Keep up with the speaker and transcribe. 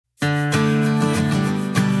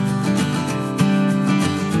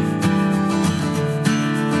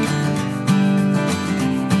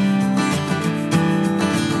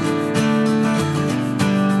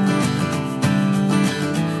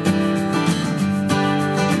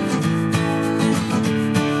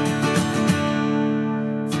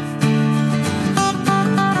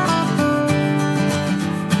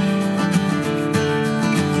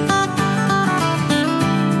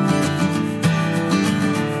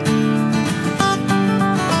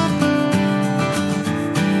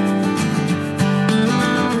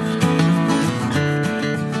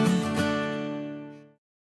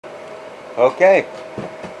Okay,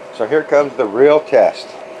 so here comes the real test.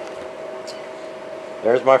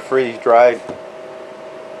 There's my freeze-dried,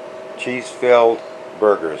 cheese-filled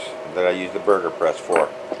burgers that I use the burger press for.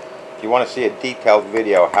 If you want to see a detailed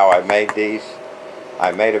video how I made these,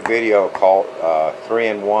 I made a video called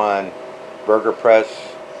 3-in-1 burger press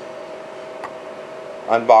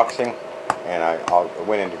unboxing, and I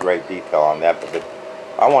went into great detail on that, but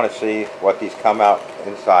I want to see what these come out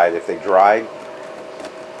inside if they dried.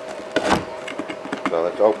 So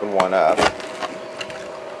let's open one up.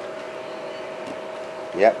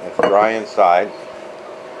 Yep, it's dry inside.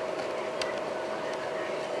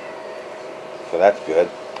 So that's good.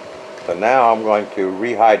 So now I'm going to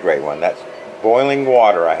rehydrate one. That's boiling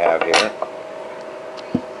water I have here.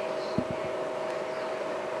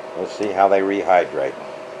 Let's see how they rehydrate.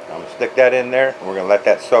 I'm going to stick that in there, and we're going to let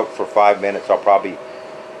that soak for 5 minutes. I'll probably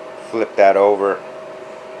flip that over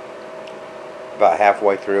about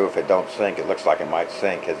halfway through. If it don't sink, it looks like it might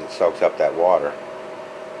sink because it soaks up that water.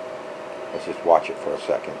 Let's just watch it for a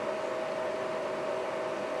second.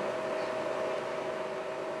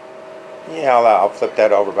 Yeah, I'll flip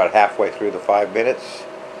that over about halfway through the 5 minutes,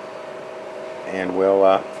 and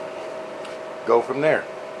we'll go from there.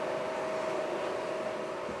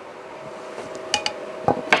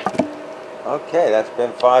 Okay, that's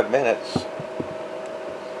been 5 minutes.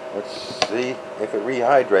 Let's see if it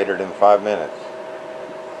rehydrated in 5 minutes.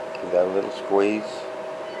 Give that a little squeeze.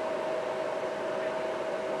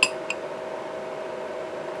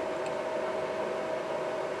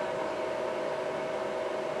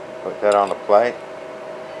 Put that on the plate.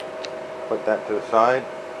 Put that to the side.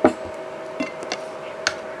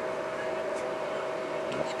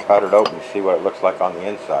 Let's cut it open and see what it looks like on the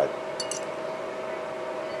inside.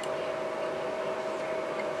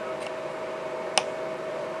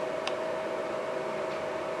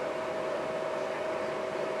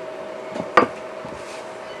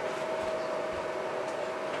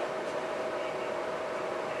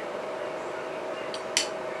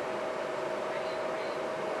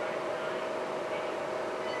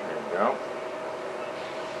 Go.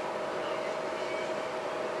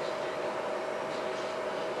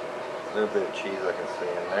 A little bit of cheese I can see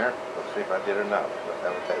in there. Let's see if I did enough. Let's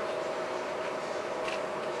have a taste.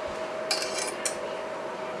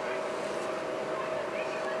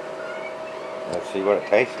 Let's see what it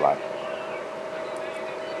tastes like.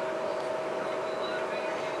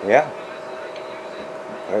 Yeah,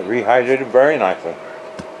 it rehydrated very nicely.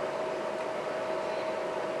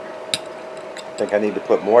 I think I need to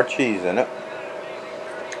put more cheese in it.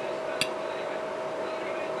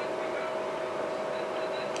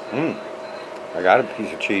 I got a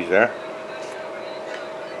piece of cheese there.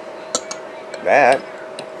 That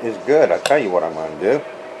is good. I'll tell you what I'm going to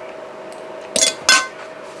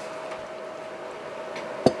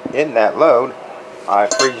do. In that load, I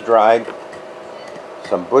freeze-dried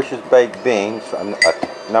some Bush's baked beans, a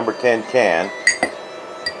number 10 can,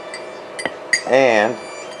 and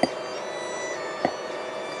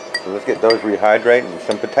so let's get those rehydrated, and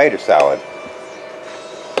some potato salad.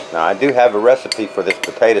 Now I do have a recipe for this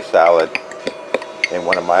potato salad in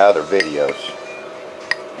one of my other videos.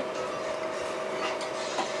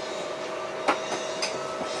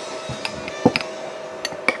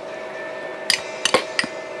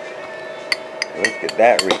 Let's get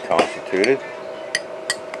that reconstituted.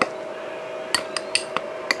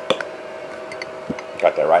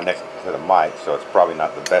 Got that right next to the mic, so it's probably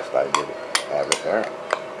not the best idea to have it there.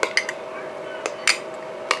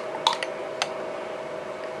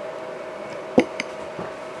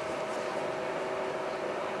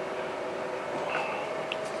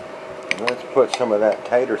 Let's put some of that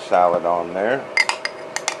tater salad on there.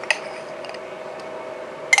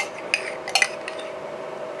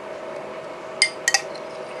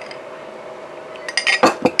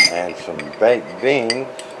 And some baked beans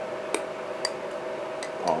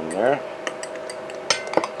on there.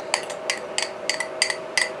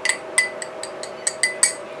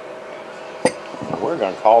 And we're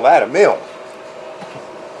going to call that a meal.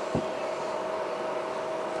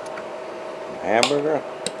 Hamburger.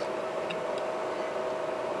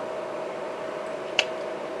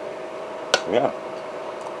 Yeah,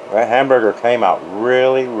 that hamburger came out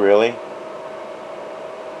really, really.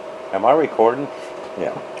 Am I recording?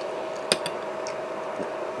 Yeah.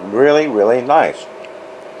 Really, really nice.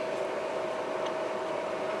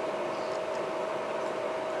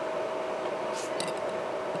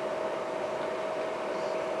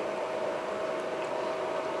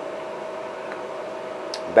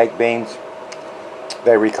 Baked beans,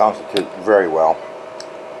 they reconstitute very well.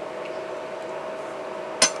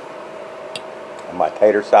 And my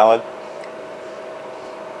tater salad,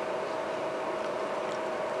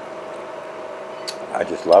 I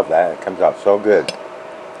just love that. It comes out so good.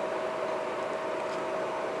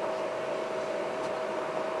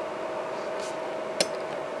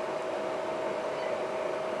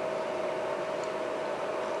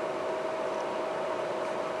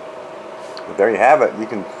 But there you have it. You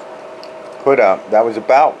can put that was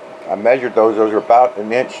about, I measured those are about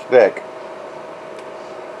an inch thick.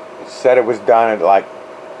 It said it was done at like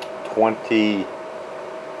 28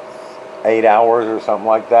 hours or something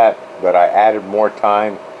like that, but I added more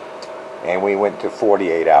time and we went to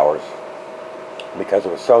 48 hours because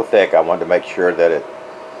it was so thick. I wanted to make sure that it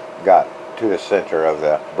got to the center of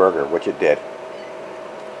the burger, which it did.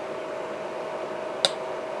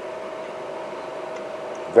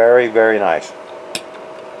 Very, very nice.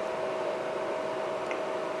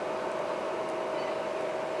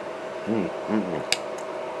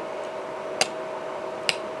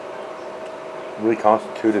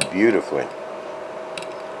 Reconstituted beautifully.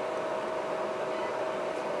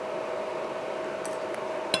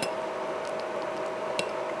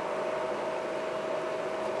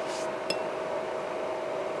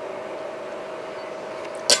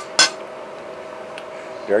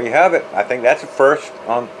 There you have it. I think that's a first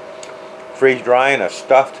on freeze drying a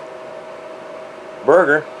stuffed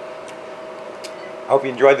burger. Hope you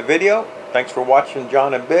enjoyed the video. Thanks for watching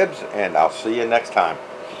John and Bibbs, and I'll see you next time.